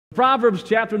Proverbs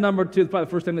chapter number 2, it's probably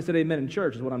the first time they said amen in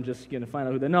church is what I'm just going to find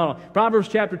out who they know. No. Proverbs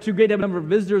chapter 2, great to have a number of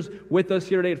visitors with us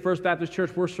here today at First Baptist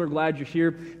Church. We're so glad you're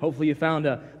here. Hopefully you found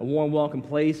a warm welcome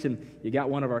place and you got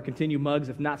one of our Continue mugs.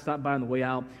 If not, stop by on the way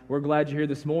out. We're glad you're here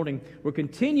this morning. We're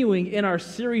continuing in our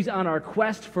series on our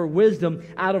quest for wisdom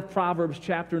out of Proverbs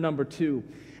chapter number 2.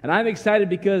 And I'm excited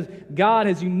because God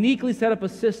has uniquely set up a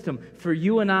system for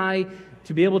you and I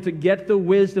to be able to get the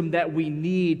wisdom that we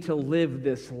need to live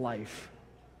this life.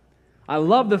 I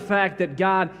love the fact that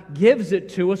God gives it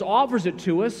to us, offers it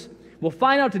to us. We'll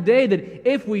find out today that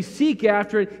if we seek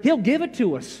after it, He'll give it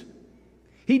to us.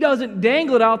 He doesn't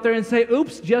dangle it out there and say,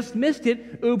 oops, just missed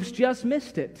it. Oops, just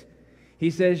missed it. He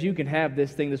says you can have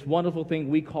this thing, this wonderful thing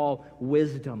we call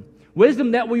wisdom.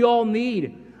 Wisdom that we all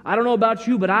need. I don't know about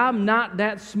you, but I'm not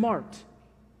that smart.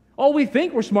 Oh, we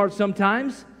think we're smart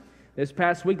sometimes. This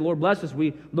past week, Lord bless us,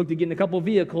 we looked at getting a couple of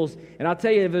vehicles, and I'll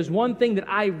tell you, if there's one thing that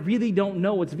I really don't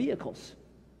know, it's vehicles.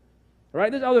 All right?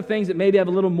 There's other things that maybe have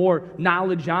a little more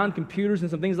knowledge on, computers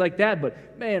and some things like that,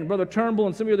 but man, Brother Turnbull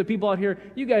and some of the other people out here,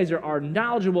 you guys are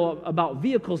knowledgeable about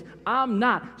vehicles. I'm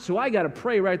not, so I got to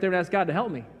pray right there and ask God to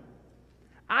help me.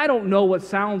 I don't know what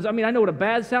sounds, I know what a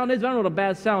bad sound is, but I don't know what a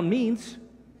bad sound means.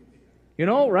 You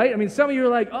know, right? Some of you are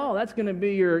like, oh, that's going to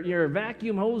be your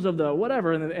vacuum hose of the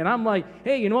whatever. And I'm like,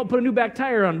 hey, you know what? Put a new back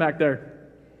tire on back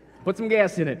there. Put some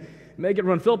gas in it. Make it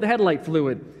run. Fill up the headlight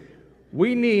fluid.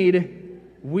 We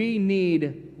need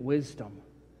wisdom.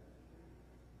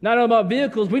 Not only about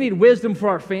vehicles, we need wisdom for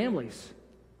our families.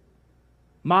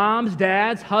 Moms,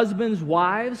 dads, husbands,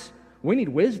 wives, we need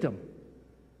wisdom.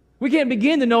 We can't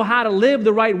begin to know how to live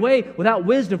the right way without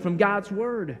wisdom from God's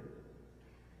Word.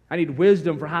 I need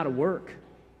wisdom for how to work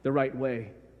the right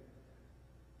way.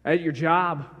 At your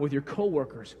job, with your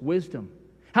coworkers, wisdom.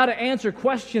 How to answer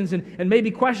questions and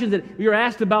maybe questions that you're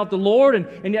asked about the Lord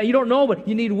and you don't know, but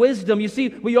you need wisdom. You see,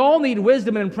 we all need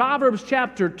wisdom. And in Proverbs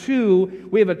chapter 2,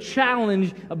 we have a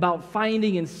challenge about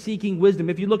finding and seeking wisdom.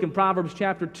 If you look in Proverbs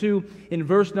chapter 2, in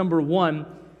verse number 1,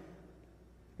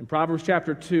 in Proverbs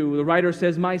chapter 2, the writer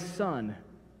says, "My son,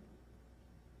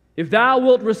 if thou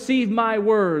wilt receive my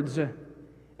words,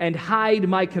 and hide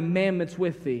my commandments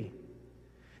with thee,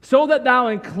 so that thou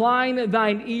incline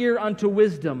thine ear unto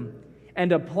wisdom,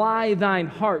 and apply thine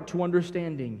heart to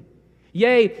understanding.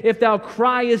 Yea, if thou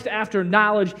criest after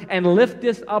knowledge, and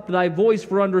liftest up thy voice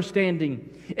for understanding,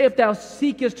 if thou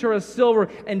seekest her as silver,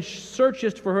 and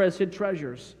searchest for her as hid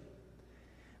treasures,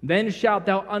 then shalt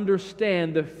thou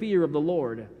understand the fear of the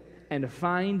Lord, and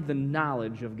find the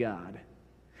knowledge of God.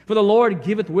 For the Lord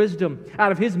giveth wisdom,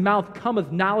 out of His mouth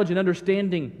cometh knowledge and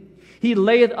understanding. He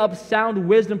layeth up sound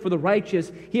wisdom for the righteous.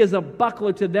 He is a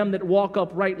buckler to them that walk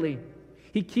uprightly.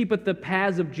 He keepeth the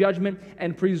paths of judgment,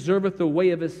 and preserveth the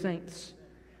way of His saints.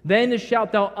 Then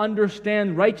shalt thou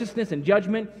understand righteousness and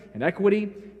judgment and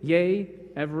equity, yea,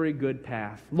 every good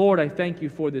path." Lord, I thank you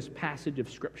for this passage of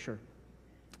Scripture.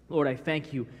 Lord, I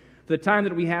thank you for the time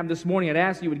that we have this morning. I'd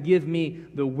ask you would give me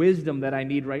the wisdom that I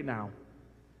need right now.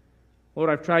 Lord,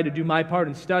 I've tried to do my part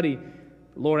and study.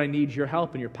 Lord, I need your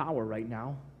help and your power right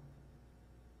now.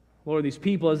 Lord, these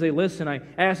people, as they listen, I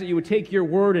ask that you would take your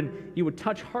word and you would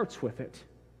touch hearts with it.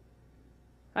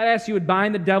 I ask you would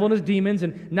bind the devil and his demons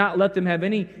and not let them have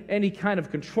any kind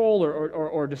of control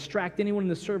or distract anyone in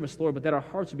the service, Lord, but that our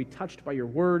hearts would be touched by your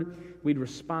word. We'd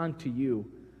respond to you.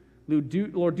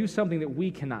 Lord, do something that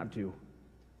we cannot do,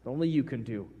 that only you can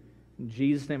do. In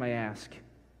Jesus' name I ask.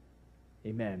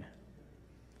 Amen.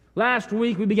 Last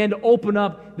week, we began to open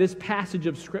up this passage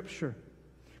of Scripture.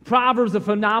 Proverbs, a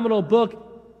phenomenal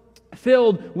book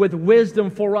filled with wisdom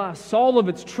for us. All of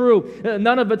it's true.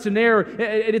 None of it's an error.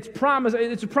 It's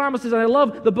promises, and I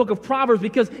love the book of Proverbs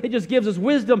because it just gives us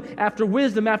wisdom after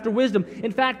wisdom after wisdom.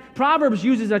 In fact, Proverbs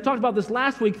uses, I talked about this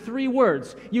last week, 3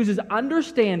 words. Uses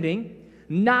understanding,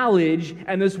 knowledge,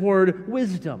 and this word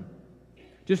wisdom.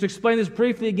 Just to explain this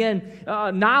briefly again,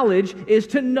 knowledge is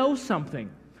to know something.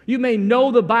 You may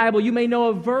know the Bible. You may know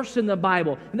a verse in the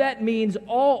Bible. That means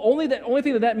only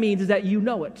thing that means is that you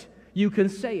know it. You can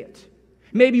say it.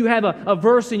 Maybe you have a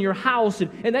verse in your house,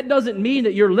 and that doesn't mean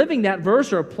that you're living that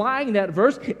verse or applying that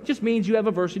verse. It just means you have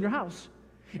a verse in your house.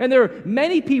 And there are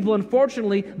many people,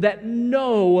 unfortunately, that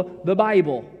know the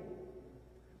Bible.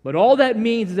 But all that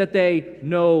means is that they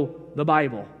know the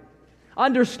Bible.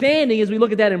 Understanding, as we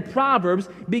look at that in Proverbs,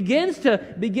 begins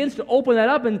to open that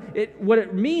up, and what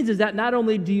it means is that not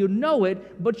only do you know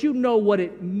it, but you know what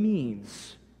it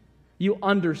means. You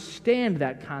understand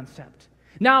that concept.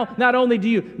 Now, not only do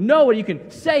you know it, you can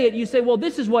say it, you say, well,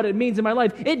 this is what it means in my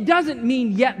life. It doesn't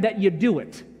mean yet that you do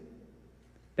it.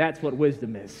 That's what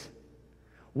wisdom is.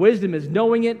 Wisdom is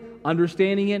knowing it,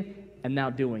 understanding it, and now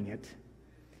doing it.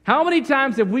 How many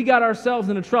times have we got ourselves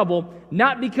into trouble,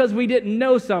 not because we didn't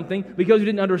know something, because we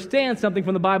didn't understand something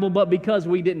from the Bible, but because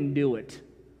we didn't do it?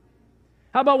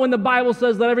 How about when the Bible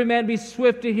says, let every man be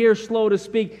swift to hear, slow to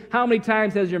speak? How many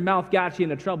times has your mouth got you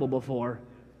into trouble before?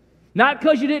 Not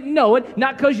because you didn't know it,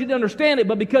 not because you didn't understand it,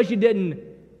 but because you didn't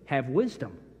have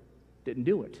wisdom. Didn't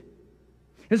do it.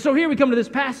 And so here we come to this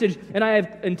passage, and I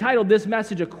have entitled this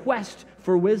message, A Quest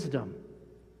for Wisdom.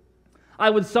 I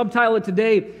would subtitle it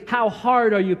today, How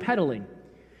Hard Are You Pedaling?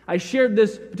 I shared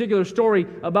this particular story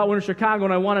about when in Chicago,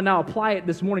 and I want to now apply it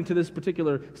this morning to this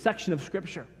particular section of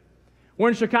Scripture. We're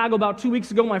in Chicago about 2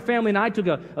 weeks ago. My family and I took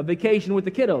a vacation with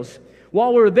the kiddos.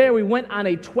 While we were there, we went on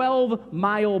a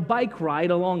 12-mile bike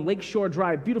ride along Lakeshore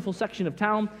Drive, beautiful section of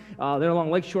town there along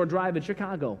Lakeshore Drive in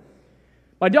Chicago.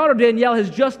 My daughter Danielle has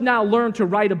just now learned to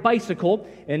ride a bicycle.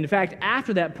 And in fact,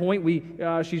 after that point,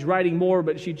 she's riding more,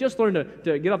 but she just learned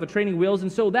to get off the training wheels.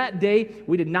 And so that day,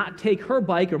 we did not take her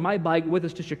bike or my bike with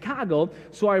us to Chicago.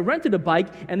 So I rented a bike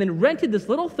and then rented this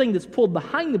little thing that's pulled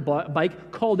behind the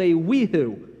bike called a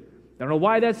weehoo. I don't know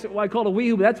why I call it a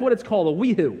weehoo, but that's what it's called, a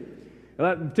weehoo.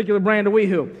 That particular brand of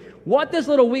weehoo. What this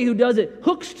little weehoo does, it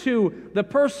hooks to the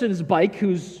person's bike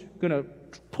who's going to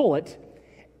pull it,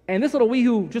 and this little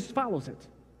weehoo just follows it.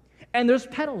 And there's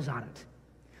pedals on it.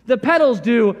 The pedals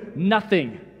do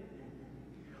nothing.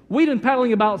 We'd been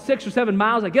pedaling about 6 or 7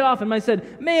 miles. I get off and I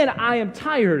said, man, I am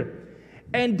tired.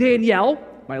 And Danielle,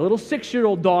 my little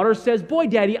 6-year-old daughter, says, boy,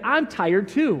 Daddy, I'm tired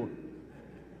too.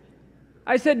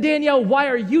 I said, Danielle, why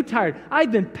are you tired?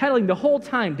 I've been pedaling the whole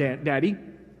time, Daddy.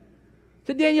 I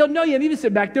said, Danielle, no, you haven't even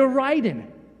sit back there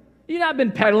riding. You've not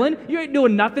been pedaling. You ain't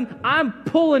doing nothing. I'm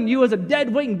pulling you as a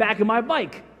dead weight back of my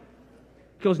bike.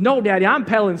 He goes, no, Daddy, I'm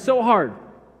pedaling so hard.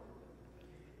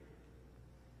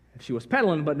 She was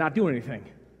pedaling but not doing anything.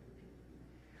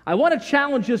 I want to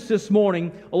challenge us this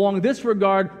morning along this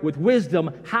regard with wisdom.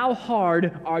 How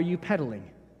hard are you pedaling?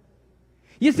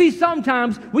 You see,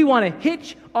 sometimes we want to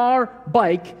hitch our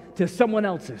bike to someone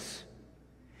else's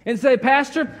and say,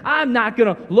 Pastor, I'm not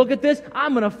going to look at this.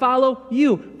 I'm going to follow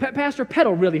you. Pastor,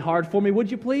 pedal really hard for me, would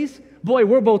you please? Boy,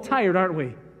 we're both tired, aren't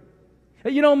we?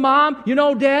 You know, Mom, you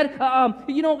know, Dad,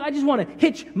 I just want to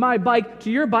hitch my bike to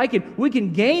your bike, and we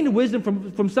can gain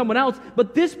wisdom from someone else,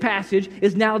 but this passage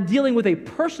is now dealing with a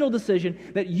personal decision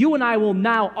that you and I will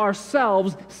now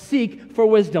ourselves seek for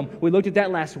wisdom. We looked at that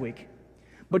last week.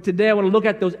 But today I want to look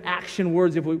at those action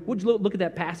words. Would you look at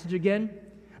that passage again?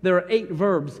 There are 8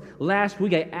 verbs. Last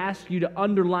week I asked you to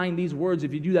underline these words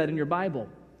if you do that in your Bible.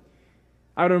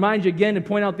 I would remind you again and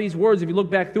point out these words. If you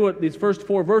look back through it, these first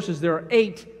 4 verses, there are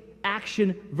 8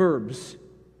 action verbs.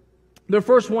 The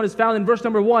first one is found in verse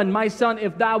number 1. My son,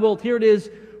 if thou wilt, here it is,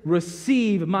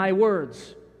 receive my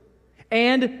words.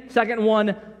 And second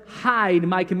one, hide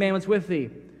my commandments with thee.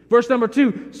 Verse number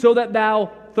 2, so that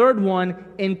thou, third one,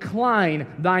 incline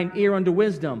thine ear unto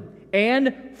wisdom.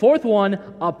 And fourth one,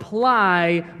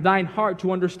 apply thine heart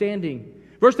to understanding.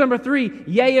 Verse number 3,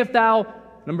 yea, if thou,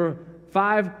 number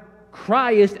 5,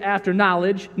 criest after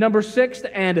knowledge. Number 6,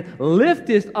 and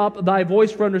liftest up thy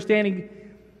voice for understanding.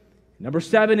 Number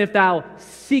 7, if thou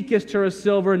seekest her as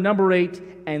silver. Number 8,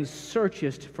 and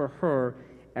searchest for her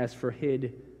as for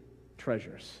hid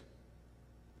treasures.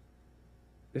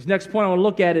 This next point I want to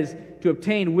look at is to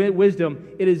obtain wisdom,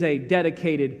 it is a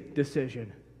dedicated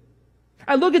decision.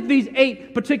 I look at these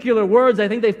 8 particular words. I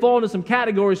think they fall into some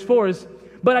categories for us,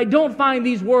 but I don't find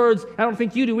these words, I don't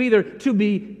think you do either, to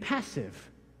be passive.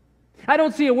 I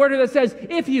don't see a word that says,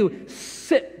 if you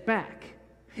sit back,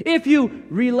 if you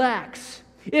relax,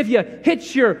 if you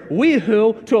hitch your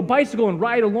weehoo to a bicycle and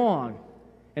ride along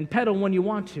and pedal when you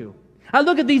want to. I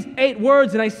look at these 8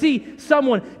 words and I see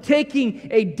someone taking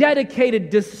a dedicated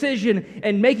decision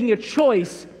and making a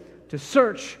choice to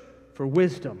search for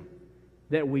wisdom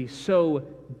that we so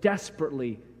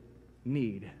desperately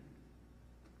need.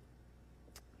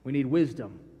 We need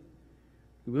wisdom.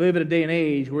 We live in a day and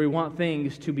age where we want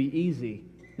things to be easy,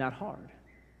 not hard.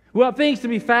 We want things to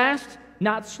be fast,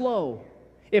 not slow.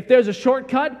 If there's a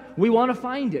shortcut, we want to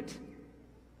find it.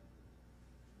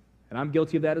 And I'm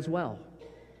guilty of that as well.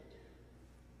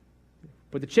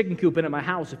 Put the chicken coop in at my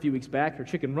house a few weeks back, or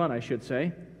chicken run, I should say.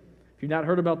 If you've not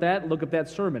heard about that, look up that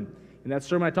sermon. In that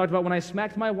sermon, I talked about when I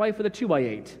smacked my wife with a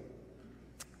 2x8.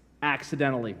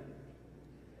 Accidentally.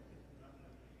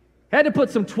 Had to put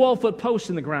some 12-foot posts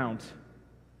in the ground.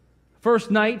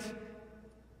 First night,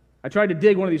 I tried to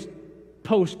dig one of these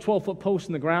posts, 12-foot posts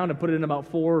in the ground, and put it in about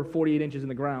 48 inches in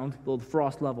the ground, below the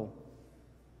frost level.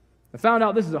 I found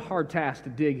out this is a hard task to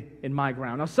dig in my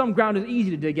ground. Now, some ground is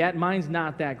easy to dig at. Mine's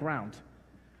not that ground.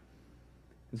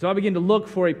 And so I began to look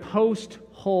for a post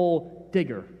hole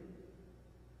digger.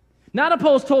 Not a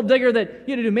post-hole digger that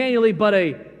you had to do manually, but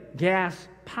a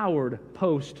gas-powered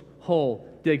post-hole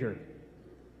digger.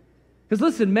 Because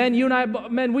listen, men, you and I,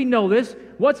 men, we know this.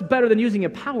 What's better than using a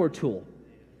power tool?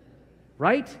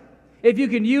 Right? If you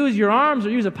can use your arms or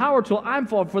use a power tool, I'm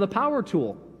for the power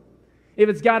tool. If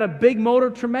it's got a big motor,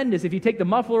 tremendous. If you take the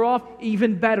muffler off,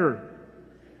 even better.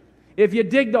 If you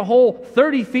dig the hole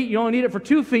 30 feet, you only need it for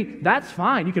 2 feet, that's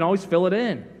fine. You can always fill it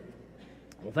in.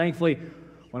 Well, thankfully,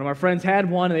 one of my friends had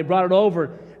one, and they brought it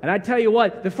over. And I tell you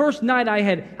what, the first night I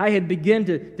had begun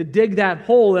to dig that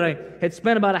hole, and I had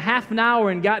spent about a half an hour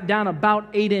and got down about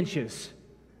 8 inches.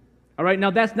 All right,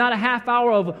 now that's not a half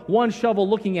hour of one shovel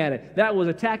looking at it. That was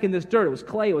attacking this dirt. It was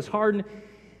clay. It was hardened.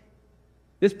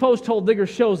 This post-hole digger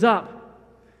shows up,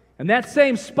 and that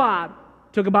same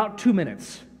spot took about 2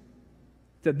 minutes.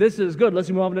 Said, this is good. Let's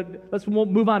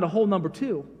move on to hole number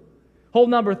 2. Hole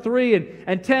number 3,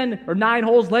 and 10 or 9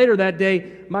 holes later that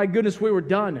day, my goodness, we were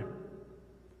done.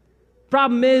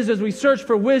 Problem is, as we search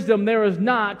for wisdom, there is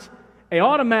not an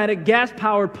automatic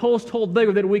gas-powered post-hole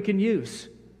digger that we can use.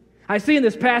 I see in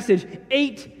this passage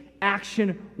 8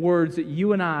 action words that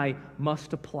you and I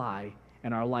must apply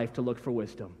in our life to look for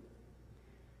wisdom.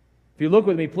 If you look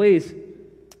with me, please,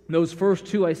 in those first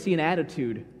 2, I see an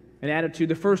attitude. An attitude,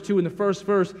 the first 2 in the first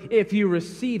verse, if you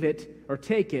receive it or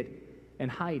take it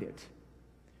and hide it.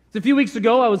 So a few weeks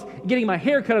ago, I was getting my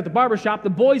hair cut at the barbershop. The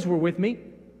boys were with me.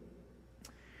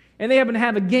 And they happened to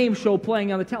have a game show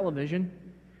playing on the television.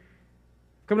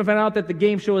 Come to find out that the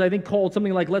game show was, I think, called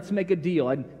something like Let's Make a Deal.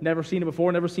 I'd never seen it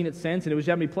before, never seen it since, and it was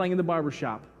having me playing in the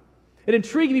barbershop. It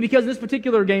intrigued me because in this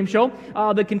particular game show,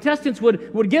 the contestants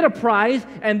would get a prize,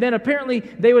 and then apparently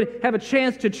they would have a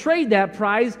chance to trade that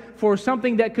prize for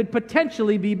something that could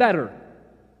potentially be better.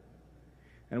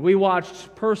 And we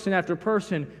watched person after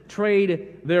person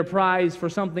trade their prize for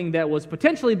something that was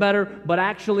potentially better, but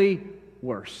actually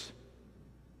worse.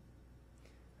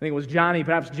 I think it was Johnny,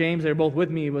 perhaps James, they were both with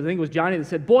me. I think it was Johnny that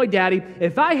said, boy, Daddy,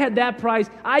 if I had that prize,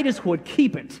 I just would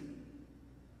keep it.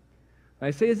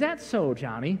 I say, is that so,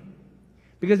 Johnny?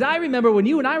 Because I remember when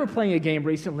you and I were playing a game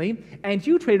recently, and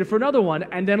you traded for another one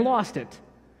and then lost it.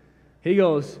 He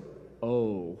goes,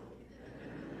 oh.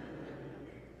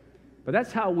 But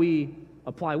that's how we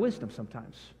apply wisdom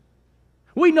sometimes.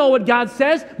 We know what God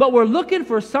says, but we're looking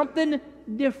for something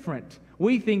different.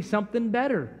 We think something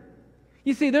better.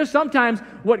 You see, there's sometimes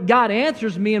what God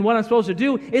answers me and what I'm supposed to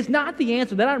do is not the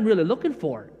answer that I'm really looking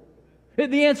for.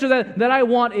 The answer that I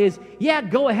want is, yeah,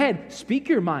 go ahead, speak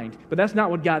your mind. But that's not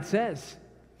what God says.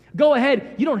 Go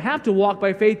ahead, you don't have to walk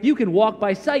by faith, you can walk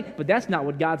by sight. But that's not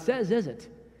what God says, is it?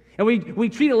 And we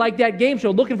treat it like that game show,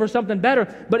 looking for something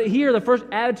better. But here, the first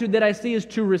attitude that I see is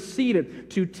to receive it,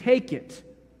 to take it.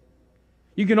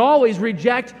 You can always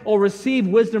reject or receive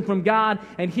wisdom from God.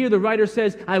 And here the writer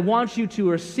says, I want you to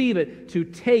receive it, to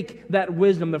take that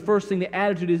wisdom. The first thing, the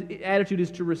attitude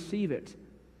is to receive it.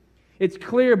 It's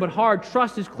clear but hard.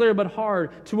 Trust is clear but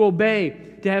hard. To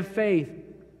obey, to have faith.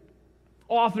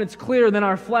 Often it's clearer than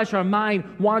our flesh, our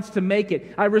mind wants to make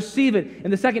it. I receive it.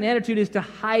 And the second attitude is to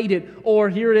hide it, or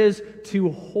here it is,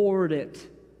 to hoard it.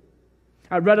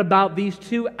 I read about these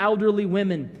 2 elderly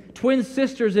women, twin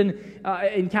sisters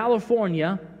in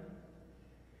California.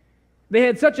 They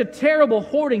had such a terrible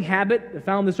hoarding habit, I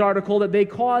found this article, that they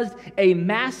caused a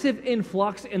massive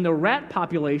influx in the rat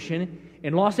population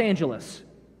in Los Angeles.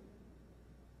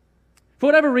 For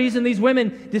whatever reason, these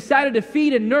women decided to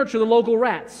feed and nurture the local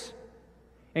rats,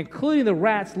 including the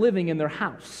rats living in their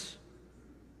house.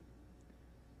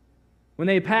 When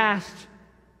they passed,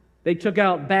 they took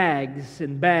out bags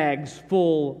and bags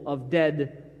full of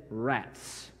dead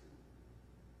rats.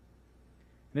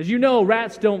 And as you know,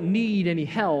 rats don't need any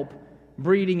help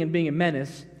breeding and being a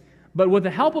menace. But with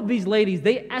the help of these ladies,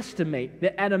 they estimate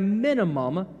that at a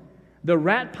minimum, the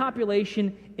rat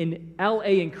population in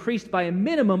L.A. increased by a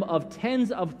minimum of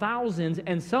tens of thousands,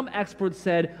 and some experts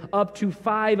said up to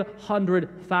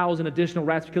 500,000 additional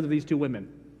rats because of these 2 women.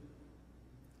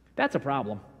 That's a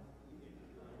problem.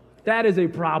 That is a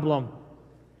problem.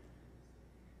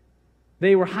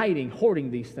 They were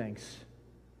hoarding these things.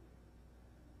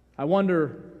 I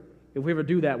wonder if we ever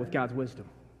do that with God's wisdom.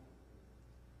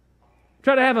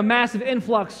 Try to have a massive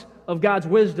influx of God's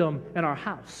wisdom in our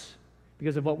house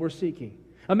because of what we're seeking.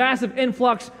 A massive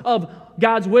influx of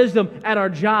God's wisdom at our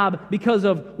job because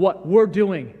of what we're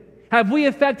doing. Have we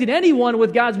affected anyone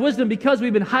with God's wisdom because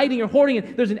we've been hiding or hoarding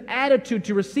it? There's an attitude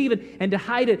to receive it and to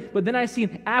hide it. But then I see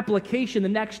an application. The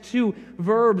next 2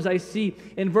 verbs I see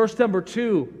in verse number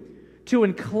 2. To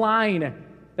incline.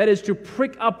 That is to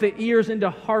prick up the ears and to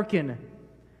hearken.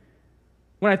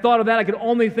 When I thought of that, I could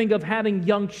only think of having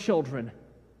young children.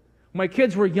 When my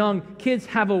kids were young, kids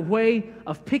have a way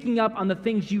of picking up on the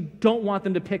things you don't want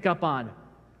them to pick up on.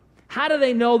 How do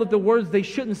they know that the words they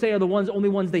shouldn't say are the only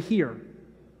ones they hear?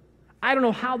 I don't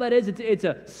know how that is. It's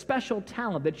a special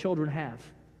talent that children have.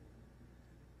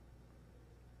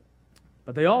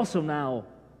 But they also now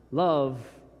love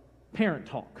parent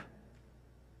talk.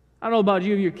 I don't know about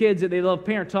you and your kids that they love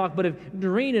parent talk, but if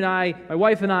Doreen and I, my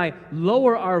wife and I,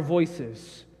 lower our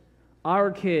voices, our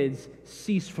kids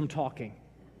cease from talking.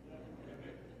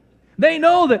 They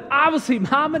know that obviously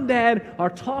mom and dad are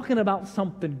talking about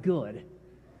something good.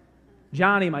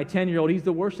 Johnny, my 10-year-old, he's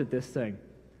the worst at this thing.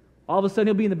 All of a sudden,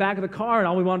 he'll be in the back of the car,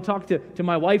 and we want to talk to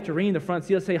my wife, Doreen, in the front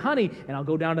seat. He'll say, honey, and I'll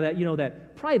go down to that,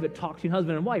 that private talk between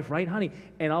husband and wife, right, honey?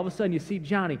 And all of a sudden, you see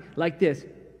Johnny like this.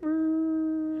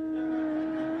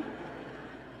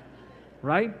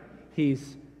 Right?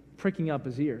 He's pricking up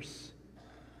his ears.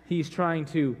 He's trying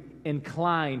to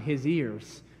incline his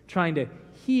ears, trying to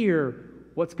hear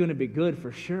what's going to be good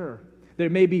for sure. There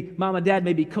may be, mom and dad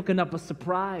may be cooking up a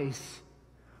surprise.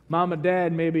 Mom and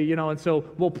dad maybe, and so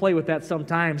we'll play with that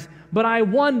sometimes. But I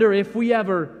wonder if we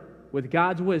ever, with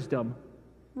God's wisdom,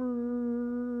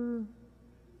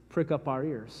 prick up our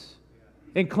ears.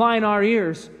 Incline our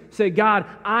ears. Say, God,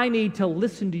 I need to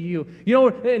listen to you.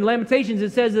 In Lamentations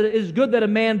it says that it is good that a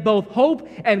man both hope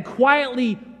and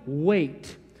quietly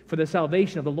wait for the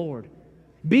salvation of the Lord.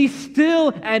 Be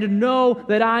still and know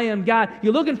that I am God.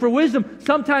 You're looking for wisdom.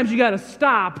 Sometimes you got to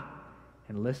stop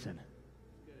and listen.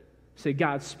 Say,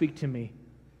 God, speak to me.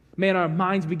 Man, our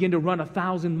minds begin to run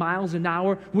 1,000 miles an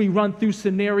hour. We run through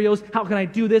scenarios. How can I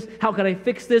do this? How can I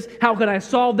fix this? How can I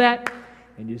solve that?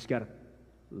 And you just got to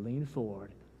lean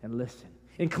forward and listen.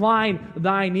 Incline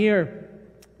thine ear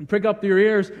and prick up your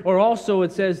ears. Or also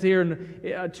it says here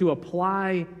to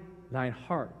apply thine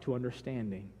heart to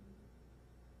understanding.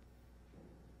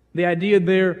 The idea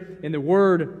there in the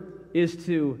word is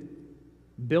to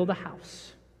build a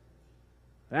house.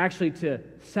 Actually, to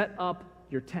set up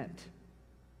your tent.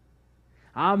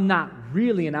 I'm not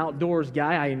really an outdoors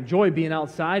guy. I enjoy being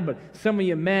outside, but some of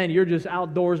you men, you're just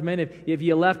outdoors men. If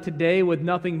you left today with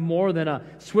nothing more than a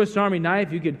Swiss Army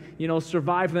knife, you could,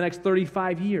 survive for the next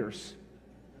 35 years.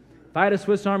 If I had a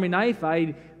Swiss Army knife,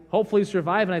 I'd hopefully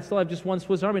survive, and I'd still have just one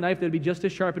Swiss Army knife that'd be just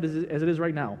as sharp as it is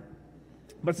right now.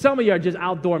 But some of you are just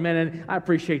outdoor men, and I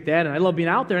appreciate that, and I love being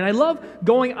out there, and I love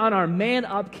going on our Man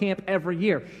Up camp every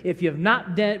year. If you have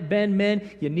not been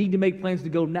men, you need to make plans to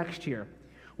go next year.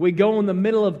 We go in the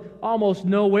middle of almost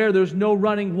nowhere. There's no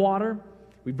running water.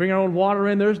 We bring our own water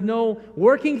in. There's no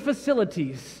working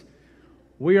facilities.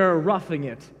 We are roughing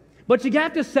it. But you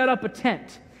have to set up a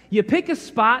tent. You pick a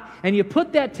spot, and you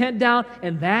put that tent down,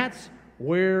 and that's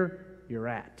where you're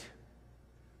at.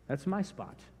 That's my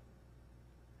spot.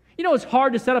 It's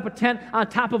hard to set up a tent on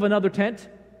top of another tent.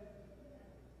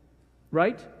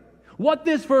 Right? What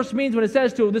this verse means when it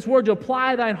says to this word to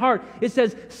apply thine heart, it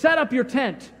says, set up your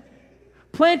tent.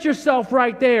 Plant yourself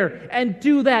right there and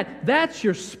do that. That's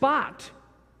your spot.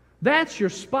 That's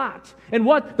your spot. And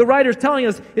what the writer's telling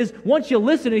us is once you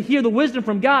listen and hear the wisdom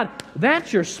from God,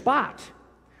 that's your spot.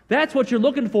 That's what you're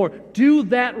looking for. Do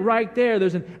that right there.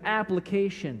 There's an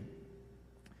application.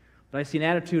 But I see an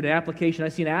attitude, an application. I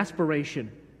see an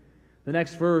aspiration. The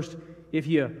next verse, if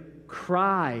you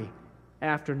cry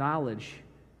after knowledge,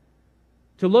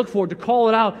 to look for it, to call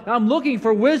it out. I'm looking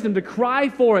for wisdom, to cry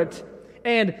for it,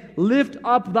 and lift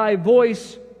up thy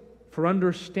voice for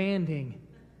understanding.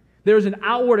 There's an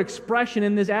outward expression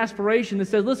in this aspiration that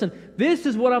says, listen, this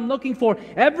is what I'm looking for.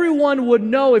 Everyone would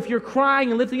know if you're crying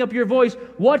and lifting up your voice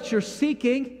what you're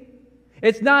seeking.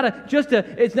 It's not just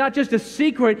a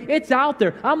secret. It's out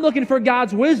there. I'm looking for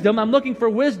God's wisdom. I'm looking for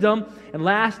wisdom. And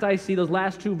last, I see those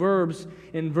last two verbs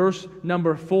in verse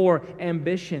number 4,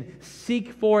 ambition.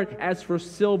 Seek for it as for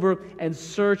silver and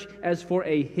search as for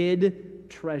a hid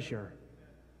treasure.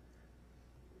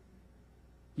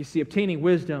 You see, obtaining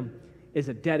wisdom is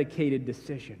a dedicated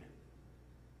decision.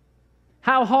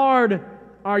 How hard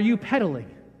are you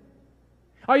pedaling?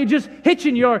 Are you just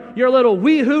hitching your little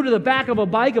wee-hoo to the back of a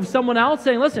bike of someone else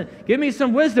saying, listen, give me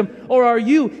some wisdom? Or are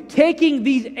you taking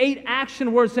these 8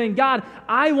 action words saying, God,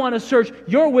 I want to search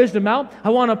your wisdom out. I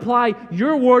want to apply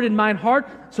your word in my heart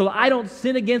so that I don't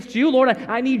sin against you. Lord,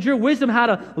 I need your wisdom how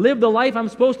to live the life I'm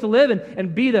supposed to live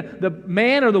and be the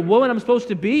man or the woman I'm supposed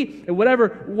to be in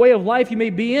whatever way of life you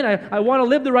may be in. I want to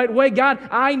live the right way. God,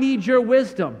 I need your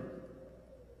wisdom.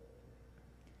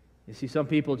 You see, some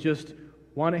people just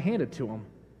want to hand it to them.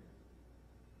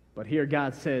 But here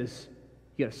God says,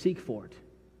 you got to seek for it.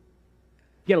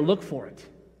 You got to look for it.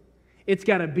 It's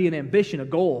got to be an ambition, a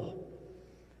goal.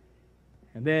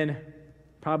 And then,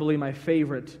 probably my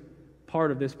favorite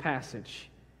part of this passage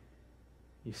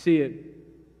You see it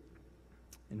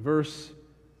in verse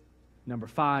number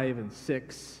 5 and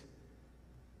 6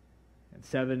 and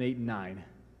 7, 8, and 9.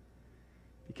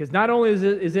 Because not only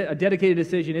is it a dedicated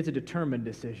decision, it's a determined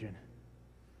decision.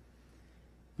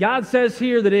 God says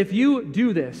here that if you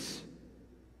do this,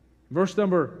 verse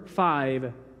number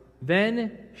 5,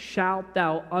 then shalt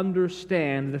thou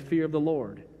understand the fear of the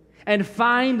Lord, and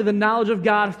find the knowledge of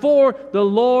God, for the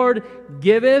Lord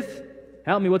giveth,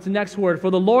 help me, what's the next word?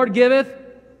 For the Lord giveth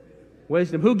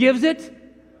wisdom. Who gives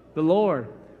it? The Lord.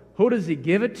 Who does He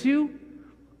give it to?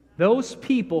 Those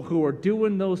people who are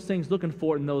doing those things, looking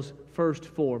for it in those first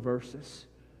 4 verses.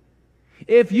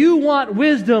 If you want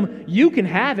wisdom, you can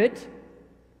have it.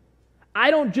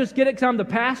 I don't just get it because I'm the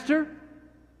pastor.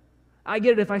 I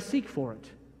get it if I seek for it.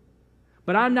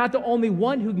 But I'm not the only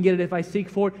one who can get it if I seek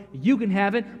for it. You can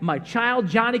have it. My child,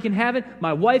 Johnny, can have it.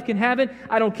 My wife can have it.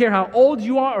 I don't care how old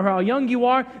you are or how young you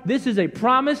are. This is a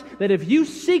promise that if you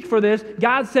seek for this,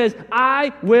 God says,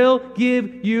 I will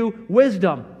give you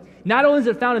wisdom. Not only is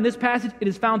it found in this passage, it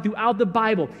is found throughout the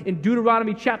Bible. In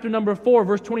Deuteronomy chapter number 4,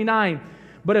 verse 29.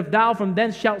 But if thou from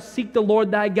thence shalt seek the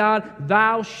Lord thy God,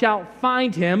 thou shalt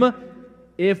find Him,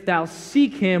 if thou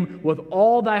seek Him with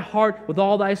all thy heart, with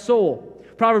all thy soul.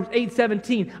 Proverbs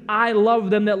 8:17, I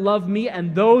love them that love me,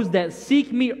 and those that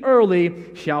seek me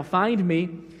early shall find me.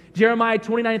 Jeremiah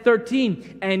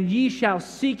 29:13, and ye shall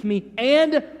seek me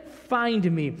and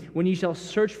find me, when ye shall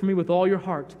search for me with all your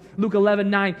heart. Luke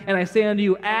 11:9, and I say unto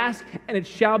you, ask, and it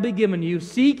shall be given you.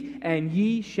 Seek, and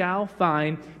ye shall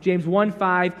find. James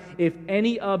 1:5, if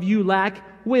any of you lack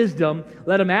wisdom,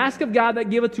 let him ask of God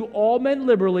that giveth to all men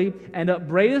liberally, and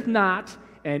upbraideth not,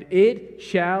 and it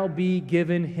shall be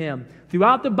given him.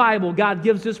 Throughout the Bible, God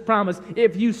gives this promise.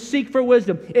 If you seek for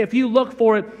wisdom, if you look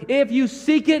for it, if you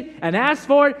seek it and ask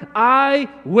for it, I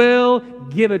will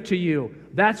give it to you.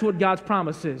 That's what God's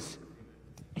promise is.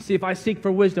 You see, if I seek for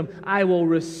wisdom, I will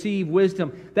receive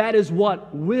wisdom. That is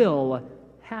what will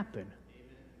happen.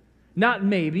 Not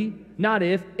maybe, not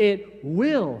if, it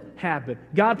will happen.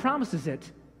 God promises it.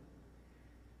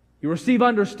 You receive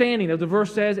understanding, as the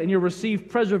verse says, and you receive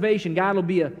preservation. God will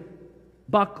be a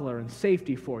buckler and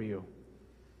safety for you.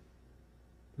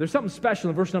 There's something special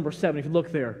in verse number 7, if you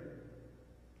look there.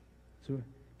 So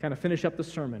kind of finish up the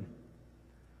sermon.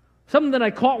 Something that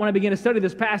I caught when I began to study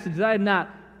this passage that I had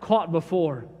not caught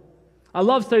before. I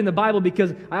love studying the Bible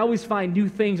because I always find new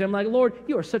things. I'm like, Lord,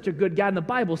 you are such a good God, and the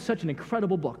Bible is such an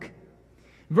incredible book.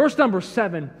 Verse number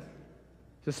 7,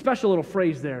 there's a special little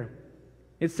phrase there.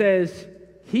 It says,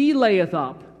 He layeth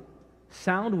up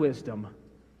sound wisdom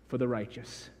for the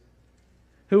righteous.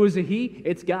 Who is a He?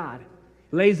 It's God.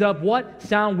 Lays up what?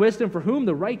 Sound wisdom for whom?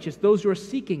 The righteous, those who are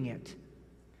seeking it.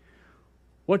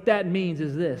 What that means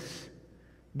is this.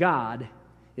 God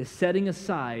is setting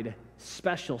aside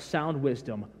special sound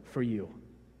wisdom for you.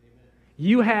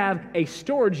 You have a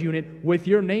storage unit with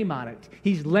your name on it.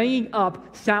 He's laying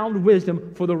up sound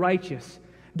wisdom for the righteous.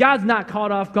 God's not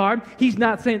caught off guard. He's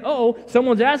not saying, oh,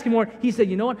 someone's asking more. He said,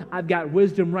 you know what? I've got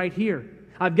wisdom right here.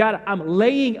 I'm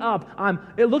laying up,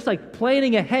 it looks like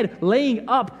planning ahead, laying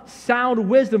up sound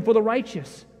wisdom for the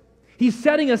righteous. He's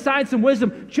setting aside some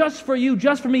wisdom just for you,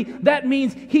 just for me. That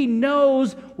means He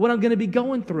knows what I'm going to be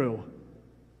going through.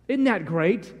 Isn't that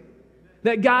great?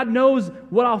 That God knows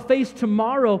what I'll face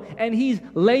tomorrow, and He's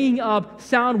laying up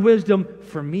sound wisdom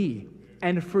for me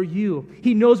and for you.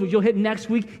 He knows what you'll hit next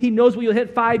week. He knows what you'll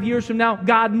hit 5 years from now.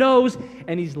 God knows,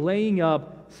 and He's laying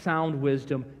up sound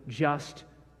wisdom just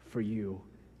for you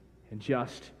and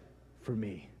just for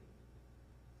me.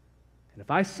 And if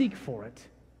I seek for it,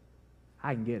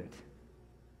 I can get it.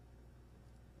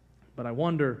 But I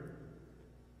wonder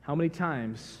how many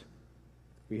times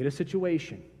we hit a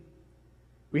situation,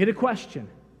 we hit a question,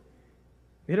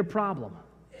 we hit a problem,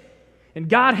 and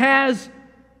God has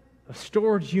a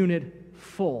storage unit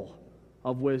full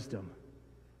of wisdom,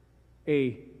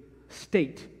 a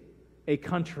state, a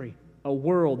country, a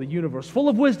world, a universe full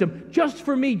of wisdom just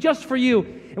for me, just for you.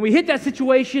 And we hit that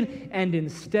situation, and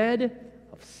instead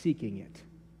of seeking it,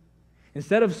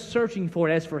 instead of searching for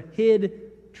it as for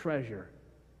hid treasure,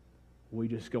 we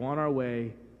just go on our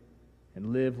way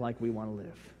and live like we want to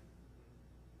live.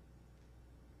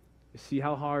 You see,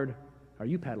 how hard are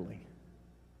you pedaling?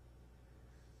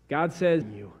 God says,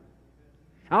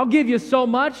 I'll give you so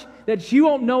much that you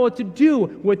won't know what to do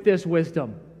with this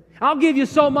wisdom. I'll give you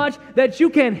so much that you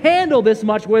can't handle this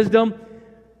much wisdom.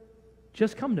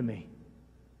 Just come to me.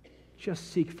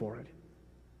 Just seek for it.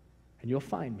 And you'll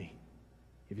find me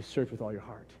if you search with all your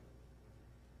heart.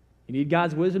 You need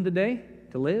God's wisdom today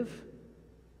to live?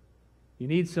 You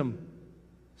need some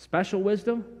special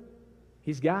wisdom?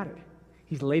 He's got it.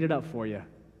 He's laid it up for you.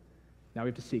 Now we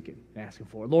have to seek it and ask Him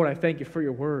for it. Lord, I thank You for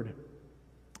Your word.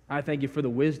 I thank You for the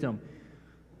wisdom,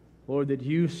 Lord, that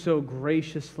You so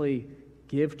graciously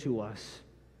give to us.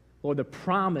 Lord, the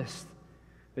promise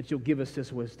that You'll give us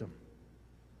this wisdom.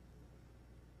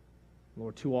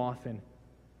 Lord, too often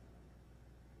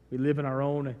we live in our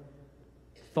own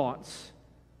thoughts,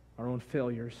 our own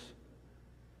failures.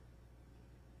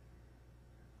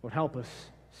 Lord, help us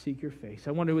seek Your face.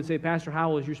 I wonder who would say, Pastor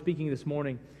Howell, as you're speaking this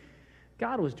morning,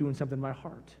 God was doing something in my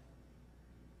heart.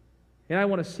 And I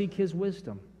want to seek His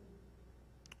wisdom.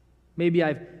 Maybe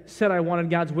I've said I wanted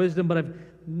God's wisdom, but I've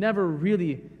never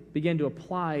really began to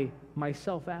apply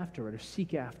myself after it or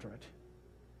seek after it.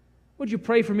 Would you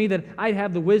pray for me that I'd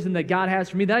have the wisdom that God has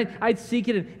for me, that I'd seek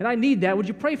it, and I need that? Would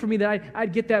you pray for me that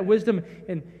I'd get that wisdom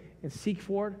and seek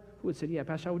for it? Who would say, yeah,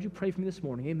 Pastor Howell, would you pray for me this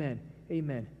morning? Amen,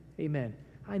 amen, amen.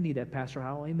 I need that, Pastor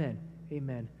Howell. Amen,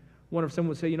 amen. I wonder if someone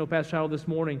would say, Pastor Howell, this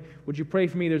morning, would you pray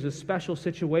for me? There's a special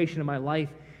situation in my life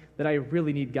that I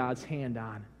really need God's hand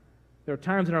on. There are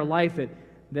times in our life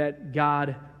that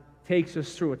God takes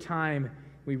us through a time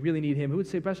we really need Him. Who would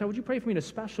say, Pastor, would you pray for me in a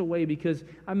special way because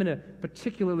I'm in a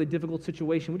particularly difficult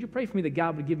situation? Would you pray for me that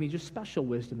God would give me just special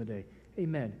wisdom today?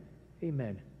 Amen.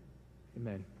 Amen.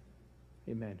 Amen.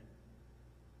 Amen.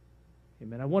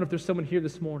 Amen. I wonder if there's someone here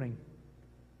this morning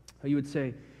who you would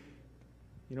say,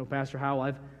 Pastor Howell,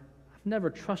 I've never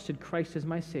trusted Christ as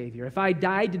my Savior. If I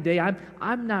died today,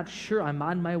 I'm not sure I'm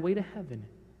on my way to heaven.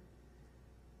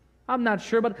 I'm not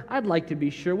sure, but I'd like to be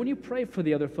sure. When you pray for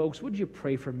the other folks, would you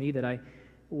pray for me that I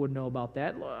would know about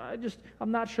that?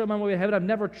 I'm not sure I'm on my way to heaven. I've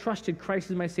never trusted Christ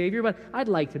as my Savior, but I'd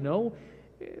like to know.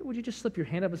 Would you just slip your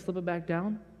hand up and slip it back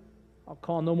down? I'll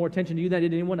call no more attention to you than I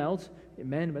did anyone else.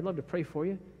 Amen. I'd love to pray for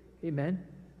you. Amen.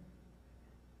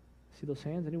 See those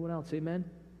hands? Anyone else? Amen.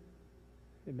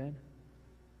 Amen.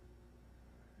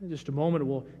 In just a moment,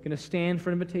 we're going to stand for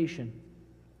an invitation.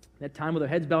 That time with our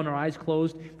heads bowed and our eyes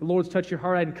closed, the Lord's touched your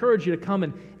heart. I encourage you to come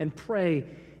and pray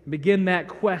and begin that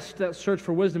quest, that search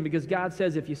for wisdom, because God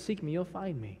says, if you seek me, you'll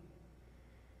find me.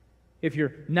 If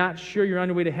you're not sure you're on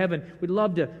your way to heaven, we'd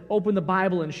love to open the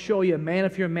Bible and show you, a man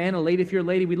if you're a man, a lady if you're a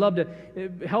lady. We'd love to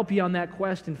help you on that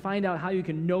quest and find out how you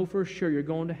can know for sure you're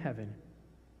going to heaven.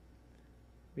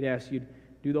 We'd ask you to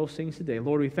do those things today.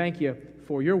 Lord, we thank You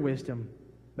for Your wisdom.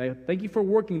 Thank You for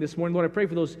working this morning. Lord, I pray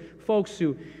for those folks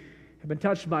who have been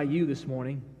touched by You this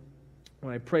morning.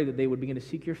 Lord, I pray that they would begin to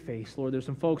seek Your face. Lord, there's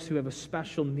some folks who have a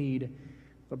special need,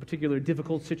 a particular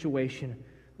difficult situation.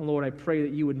 And Lord, I pray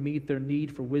that You would meet their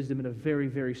need for wisdom in a very,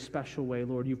 very special way.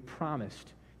 Lord, You've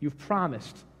promised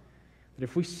that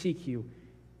if we seek You,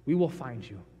 we will find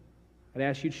You. I'd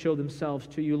ask You to show themselves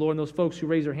to You, Lord, and those folks who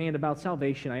raise their hand about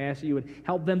salvation, I ask that You would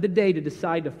help them today to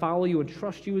decide to follow You and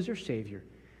trust You as their Savior.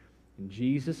 In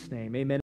Jesus' name, amen.